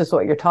early, that's just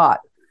what you're taught.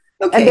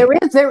 Okay.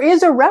 And there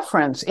is a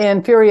reference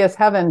in Furious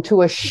Heaven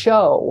to a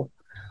show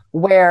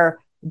where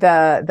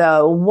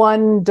the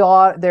one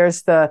daughter,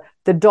 there's the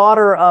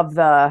daughter of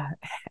the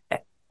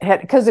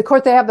head, because of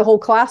course they have the whole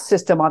class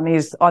system on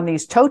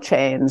these tow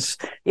chains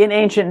in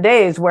ancient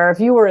days, where if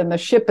you were in the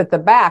ship at the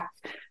back,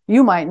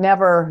 you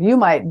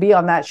might be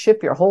on that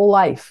ship your whole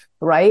life,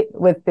 right?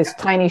 With this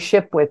tiny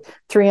ship with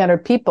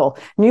 300 people.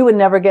 And you would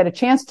never get a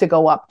chance to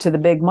go up to the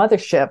big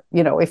mothership,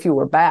 if you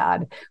were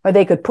bad, or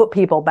they could put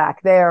people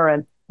back there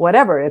and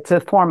whatever. It's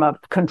a form of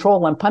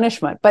control and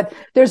punishment. But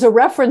there's a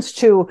reference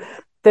to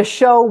the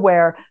show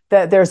where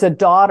there's a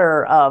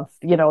daughter of,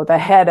 the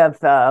head of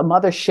the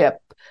mothership.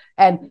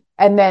 And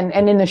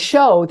in the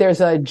show,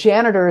 there's a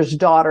janitor's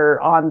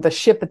daughter on the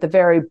ship at the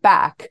very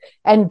back,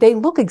 and they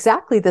look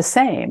exactly the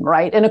same,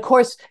 right? And of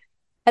course,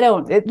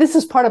 this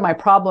is part of my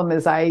problem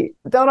is I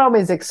don't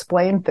always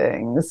explain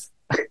things.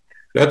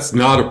 That's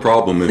not a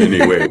problem in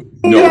any way.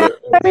 No, yeah,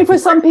 I mean, for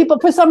some people,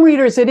 for some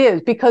readers, it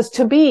is, because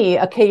to me,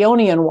 a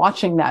Keonian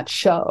watching that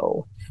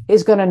show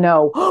is going to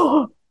know,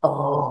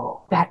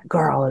 oh, that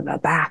girl in the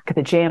back,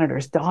 the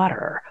janitor's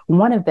daughter,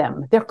 one of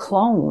them, they're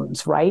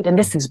clones, right? And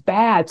this is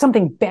bad.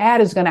 Something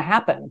bad is going to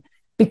happen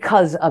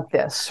because of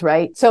this,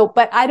 right? So,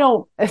 but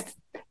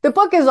the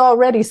book is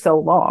already so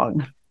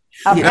long.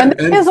 And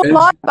there's a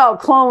lot about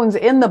clones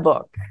in the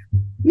book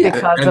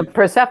because of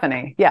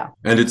Persephone. Yeah.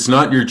 And it's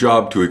not your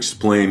job to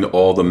explain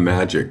all the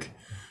magic,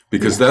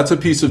 because that's a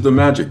piece of the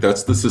magic.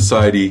 That's the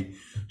society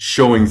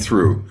showing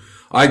through.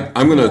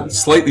 I'm going to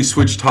slightly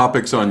switch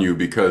topics on you,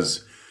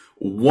 because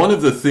one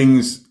of the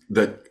things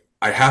that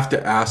I have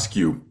to ask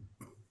you,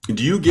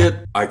 do you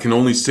get, I can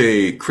only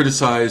say,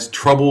 criticized,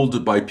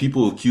 troubled by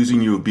people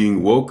accusing you of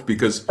being woke?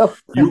 Because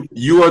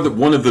you are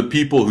one of the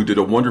people who did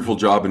a wonderful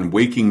job in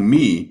waking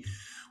me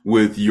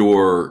with you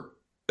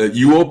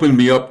opened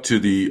me up to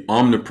the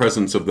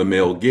omnipresence of the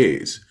male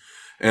gaze.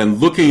 And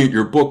looking at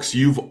your books,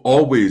 you've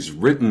always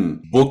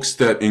written books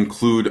that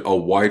include a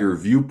wider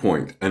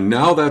viewpoint. And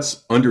now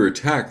that's under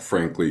attack,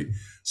 frankly.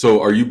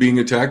 So are you being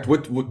attacked?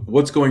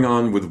 What's going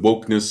on with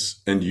wokeness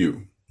and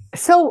you?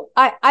 So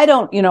I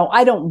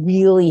don't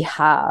really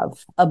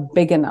have a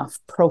big enough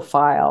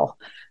profile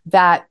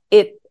that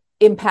it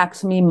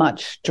impacts me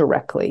much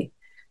directly.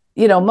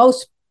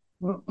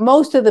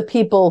 Most of the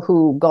people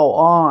who go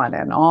on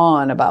and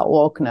on about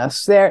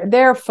wokeness,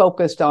 they're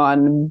focused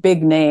on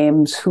big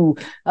names who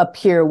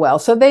appear well.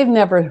 So they've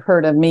never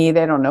heard of me.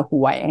 They don't know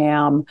who I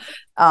am.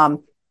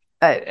 I'm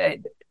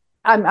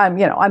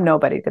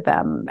nobody to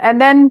them. And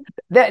then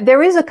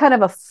there is a kind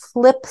of a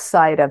flip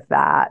side of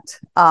that,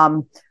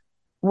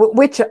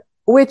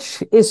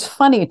 which is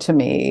funny to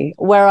me,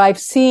 where I've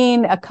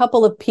seen a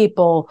couple of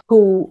people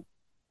who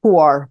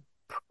are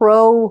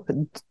pro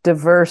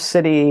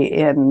diversity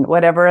in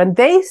whatever, and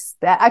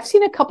I've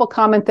seen a couple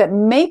comment that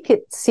make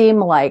it seem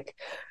like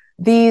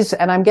these,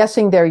 and I'm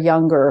guessing they're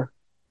younger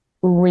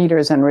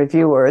readers and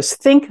reviewers,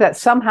 think that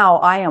somehow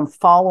I am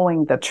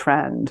following the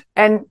trend.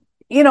 And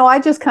I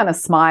just kind of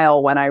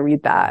smile when I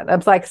read that.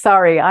 I'm like,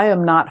 sorry, I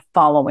am not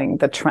following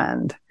the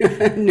trend.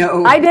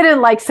 No. I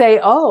didn't say,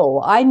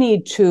 I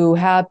need to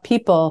have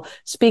people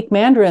speak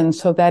Mandarin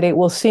so that it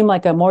will seem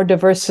like a more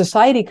diverse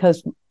society,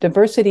 because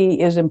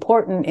diversity is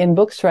important in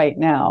books right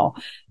now.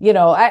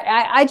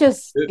 I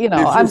just,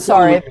 I'm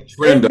sorry.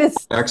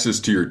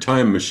 Access to your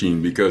time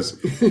machine, because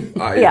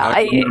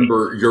I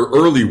remember your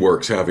early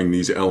works having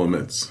these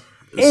elements.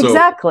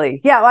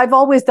 Exactly. Yeah, I've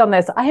always done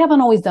this. I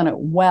haven't always done it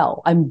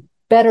well. I'm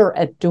better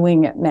at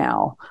doing it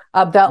now.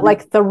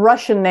 The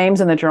Russian names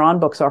in the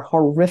Geron books are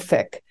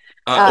horrific.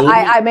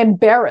 I'm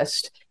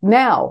embarrassed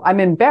now.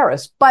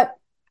 But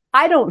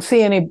I don't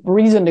see any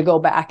reason to go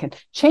back and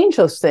change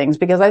those things,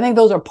 because I think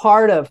those are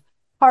part of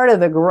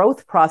the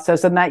growth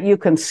process, and that you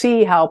can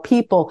see how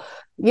people,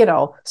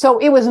 so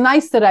it was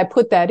nice that I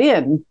put that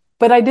in,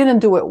 but I didn't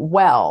do it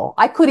well.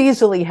 I could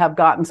easily have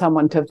gotten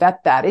someone to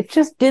vet that. It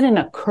just didn't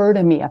occur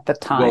to me at the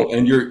time. Well,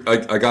 and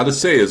I got to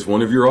say, as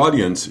one of your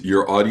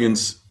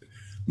audience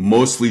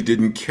mostly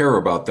didn't care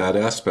about that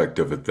aspect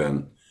of it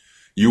then.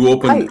 You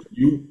opened,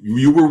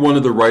 you were one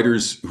of the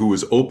writers who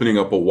was opening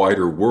up a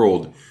wider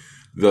world.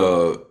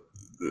 The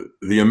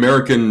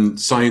American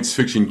science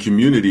fiction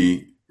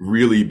community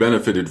really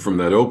benefited from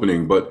that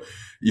opening. But,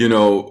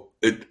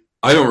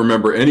 I don't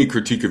remember any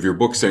critique of your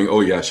book saying,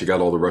 oh yeah, she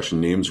got all the Russian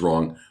names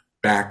wrong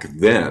back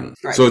then.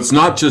 Right. So it's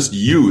not just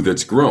you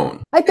that's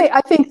grown. I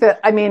think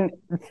that,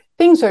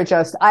 things are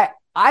just,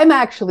 I'm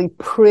actually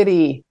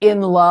pretty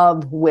in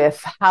love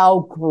with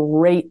how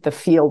great the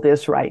field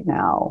is right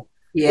now.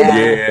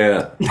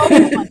 Yeah.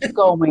 So much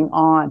going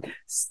on.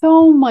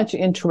 So much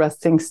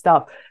interesting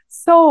stuff.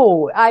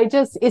 So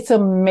it's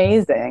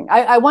amazing.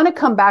 I want to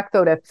come back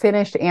though to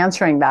finish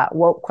answering that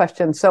woke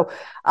question. So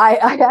I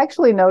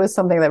actually noticed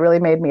something that really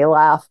made me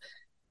laugh.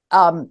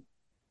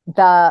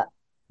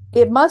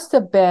 It must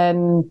have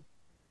been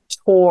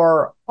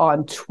Tor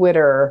on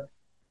Twitter.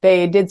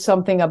 They did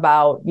something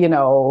about,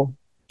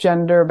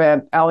 gender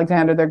bent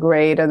Alexander the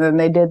Great, and then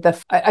they did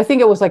I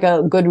think it was like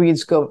a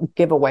Goodreads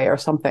giveaway or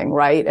something,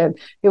 right? And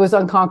it was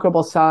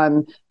Unconquerable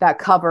Sun, that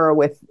cover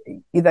with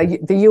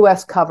the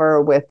US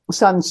cover with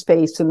Sun's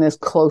face in this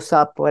close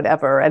up,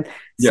 whatever. And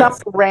some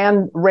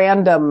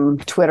random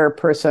Twitter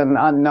person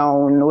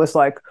unknown was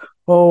like,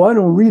 oh, I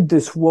don't read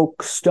this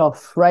woke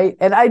stuff, right?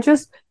 And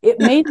it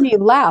made me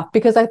laugh,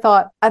 because I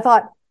thought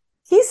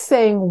he's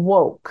saying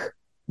woke,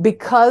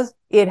 because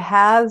it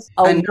has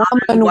a woman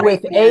non-white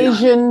with man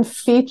Asian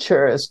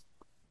features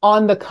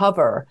on the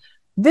cover.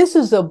 This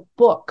is a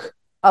book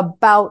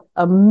about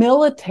a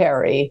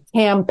military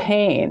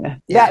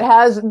campaign that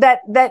has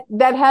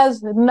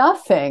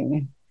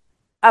nothing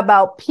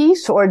about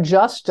peace or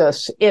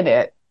justice in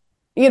it,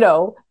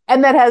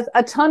 and that has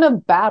a ton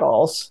of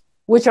battles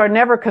which are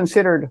never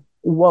considered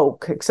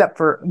woke, except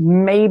for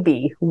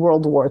maybe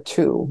World War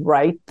II,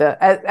 right?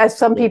 As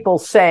some people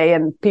say,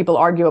 and people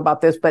argue about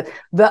this, but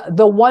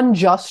the one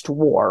just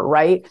war,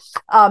 right?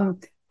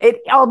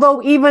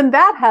 Although even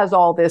that has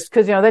all this,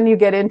 because, then you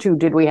get into,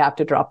 did we have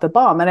to drop the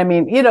bomb? And I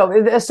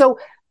mean, so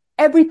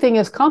everything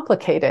is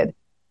complicated.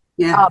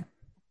 Yeah.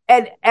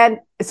 And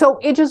so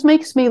it just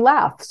makes me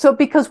laugh. So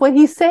because what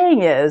he's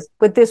saying is,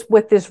 what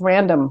this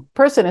random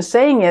person is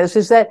saying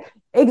is that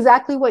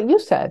exactly what you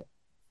said.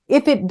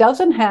 If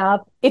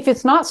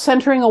it's not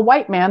centering a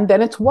white man,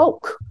 then it's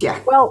woke. Yeah.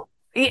 Well,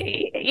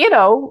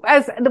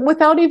 as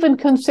without even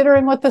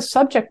considering what the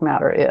subject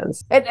matter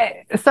is.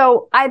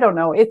 So I don't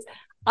know.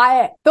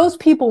 Those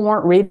people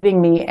weren't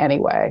reading me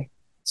anyway.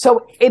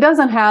 So it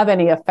doesn't have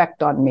any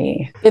effect on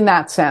me in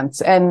that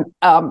sense. And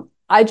I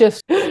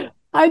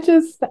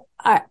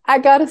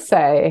gotta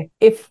say,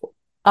 if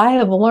I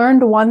have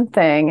learned one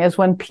thing, is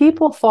when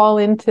people fall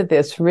into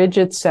this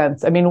rigid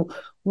sense. I mean,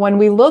 when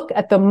we look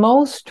at the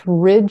most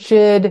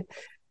rigid,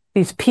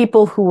 these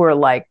people who are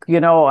like,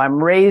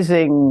 I'm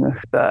raising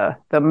the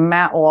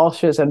Matt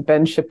Walshes and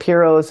Ben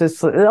Shapiro's,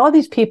 all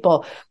these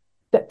people,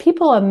 that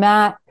people on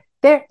that,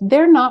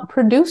 they're not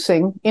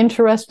producing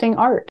interesting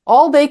art.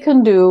 All they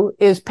can do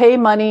is pay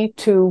money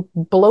to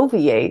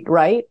bloviate,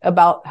 right?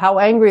 About how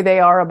angry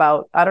they are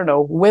about, I don't know,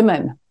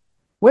 women.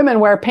 Women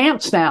wear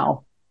pants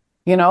now.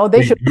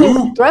 They should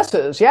wear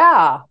dresses.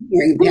 Yeah.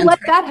 Who let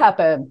that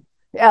happen?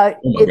 Oh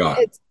my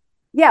God.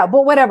 Yeah,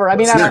 but whatever. I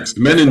mean, next?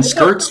 Men in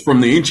skirts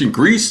from the ancient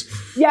Greece?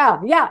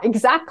 Yeah,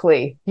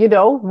 exactly.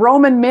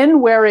 Roman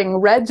men wearing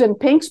reds and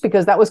pinks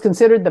because that was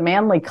considered the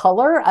manly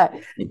color.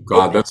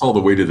 God, that's all the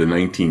way to the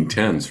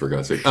 1910s, for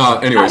God's sake.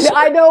 Anyways.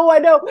 I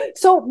know.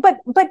 So, but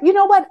you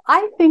know what?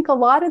 I think a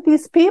lot of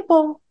these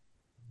people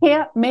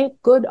can't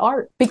make good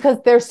art because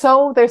there's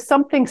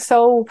something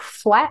so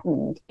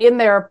flattened in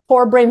their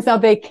poor brains. Now,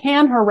 they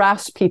can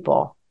harass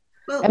people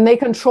and they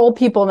control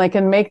people and they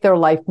can make their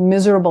life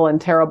miserable and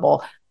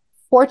terrible.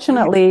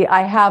 Fortunately,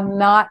 I have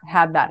not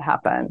had that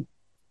happen.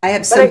 I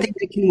have something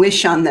I can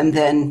wish on them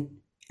then.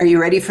 Are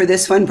you ready for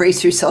this one?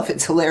 Brace yourself.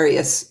 It's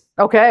hilarious.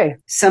 Okay.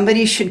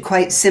 Somebody should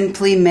quite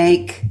simply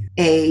make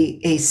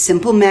a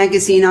simple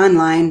magazine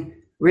online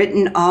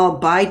written all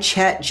by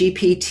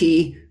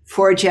ChatGPT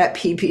for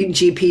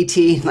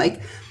ChatGPT,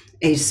 like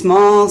a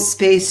small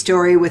space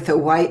story with a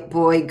white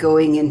boy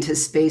going into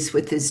space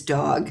with his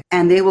dog.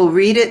 And they will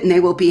read it and they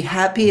will be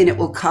happy and it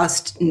will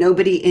cost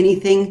nobody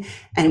anything.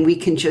 And we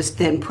can just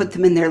then put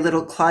them in their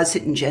little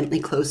closet and gently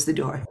close the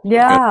door.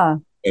 Yeah.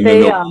 And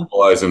then they'll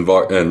realize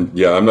and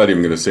yeah, I'm not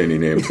even going to say any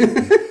names.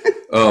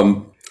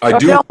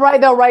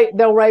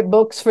 They'll write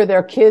books for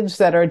their kids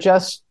that are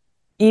just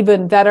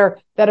even that are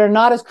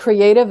not as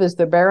creative as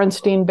the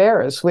Berenstein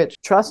Bears, which,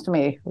 trust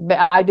me,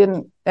 I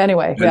didn't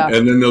anyway. Yeah.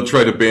 And then they'll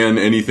try to ban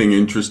anything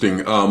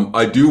interesting.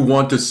 I do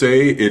want to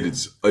say it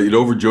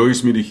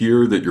overjoys me to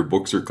hear that your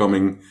books are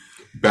coming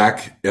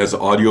back as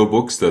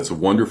audiobooks. That's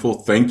wonderful.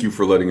 Thank you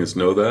for letting us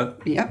know that.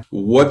 Yep.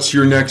 What's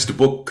your next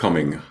book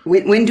coming?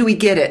 When do we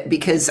get it?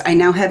 Because I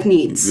now have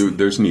needs.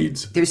 There's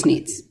needs. There's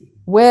needs.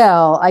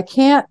 Well, I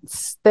can't.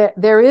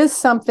 There is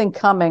something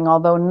coming,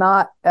 although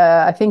not.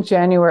 I think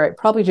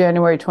probably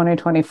January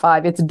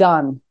 2025. It's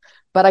done,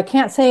 but I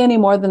can't say any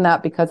more than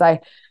that because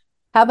I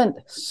haven't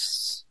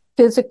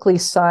physically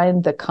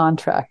signed the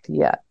contract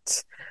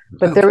yet.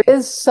 But There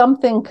is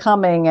something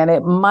coming, and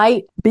it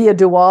might be a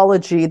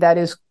duology that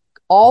is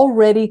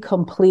already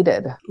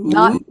completed.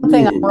 Not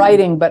something I'm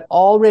writing, but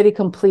already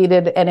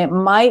completed, and it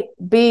might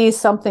be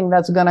something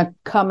that's going to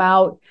come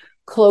out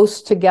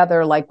close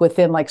together, like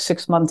within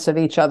 6 months of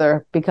each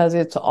other, because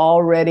it's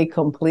already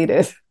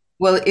completed.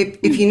 Well,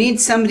 if you need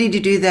somebody to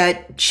do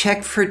that,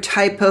 check for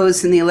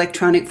typos in the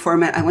electronic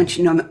format. I want you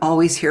to know I'm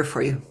always here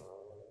for you.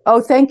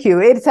 Oh, thank you.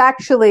 It's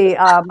actually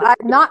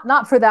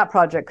not for that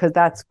project because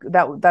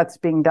that's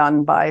being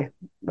done by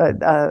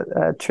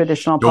a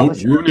traditional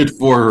publisher. Don't ruin it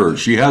for her.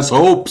 She has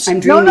hopes.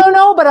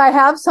 No. But I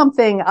have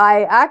something.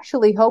 I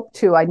actually hope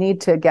to. I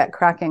need to get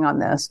cracking on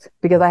this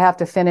because I have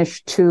to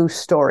finish 2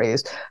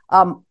 stories.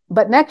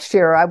 But next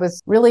year, I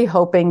was really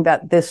hoping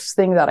that this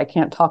thing that I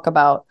can't talk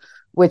about,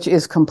 which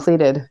is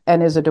completed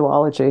and is a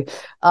duology,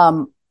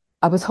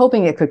 I was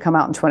hoping it could come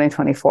out in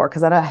 2024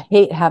 because I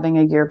hate having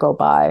a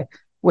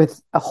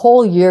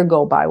whole year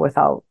go by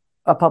without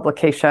a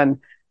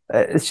publication.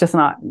 It's just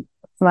not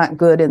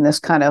good in this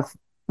kind of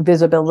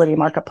visibility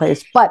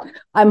marketplace. But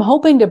I'm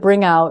hoping to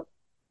bring out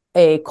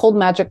a Cold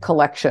Magic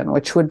collection,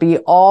 which would be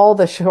all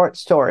the short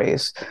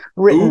stories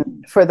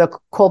written for the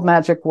Cold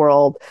Magic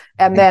world.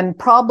 And then I'd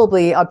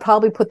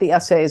probably put the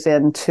essays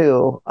in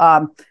too.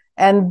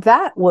 And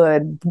that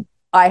would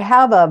I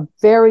have a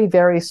very,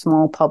 very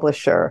small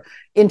publisher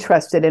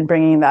interested in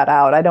bringing that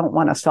out. I don't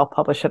want to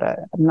self-publish it.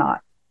 I'm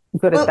not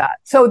good at that.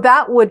 So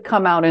that would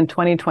come out in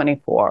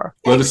 2024.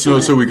 Let us know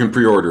so we can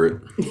pre-order it.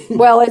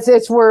 Well,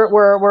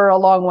 we're a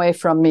long way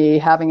from me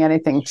having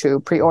anything to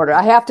pre-order.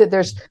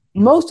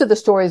 Most of the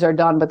stories are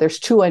done, but there's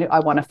 2 I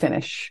want to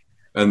finish.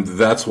 And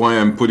that's why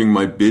I'm putting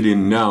my bid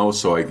in now,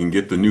 so I can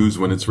get the news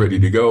when it's ready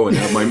to go and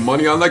have my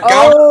money on the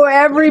counter. Oh,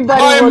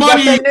 everybody will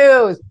get the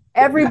news.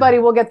 Everybody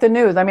will get the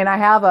news. I mean, I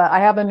have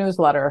a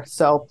newsletter,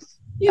 so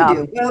you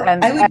do. Well,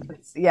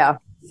 yeah.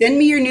 Send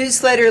me your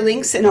newsletter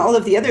links and all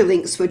of the other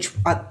links, which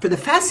for the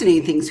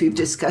fascinating things we've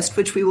discussed,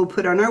 which we will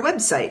put on our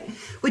website,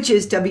 which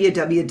is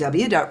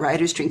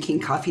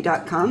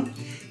www.writersdrinkingcoffee.com.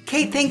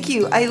 Kate, thank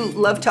you. I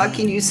love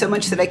talking to you so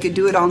much that I could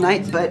do it all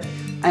night, but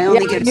I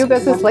only get you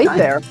guys is late time.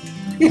 There.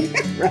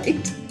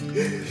 Right.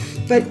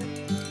 But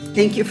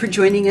thank you for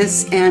joining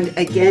us. And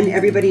again,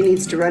 everybody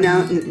needs to run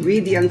out and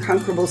read The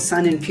Unconquerable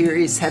Sun and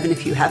Furious Heaven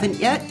if you haven't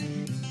yet,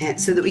 and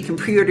so that we can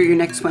pre-order your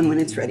next one when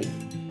it's ready.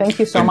 Thank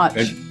you so much.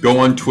 And go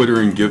on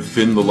Twitter and give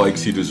Finn the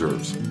likes he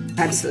deserves.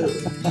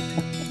 Absolutely.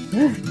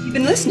 You've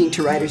been listening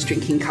to Writers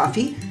Drinking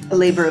Coffee, a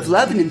labor of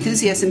love and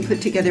enthusiasm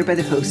put together by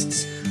the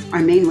hosts.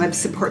 Our main web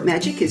support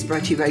magic is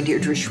brought to you by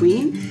Deirdre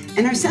Schween,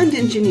 and our sound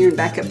engineer and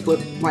backup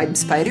web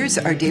spiders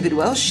are David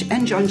Welsh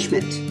and John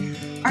Schmidt.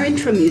 Our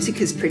intro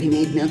music is Pretty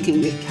Maid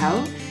Milking with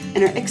Cow,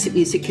 and our exit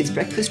music is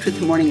Breakfast with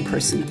the Morning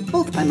Person,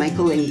 both by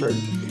Michael Langberg.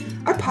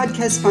 Our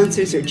podcast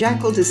sponsors are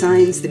Jackal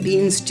Designs, The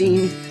Bean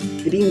Scene,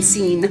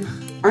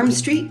 Arm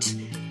Street,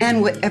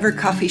 and whatever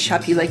coffee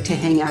shop you like to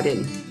hang out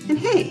in. And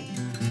hey,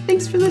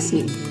 thanks for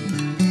listening.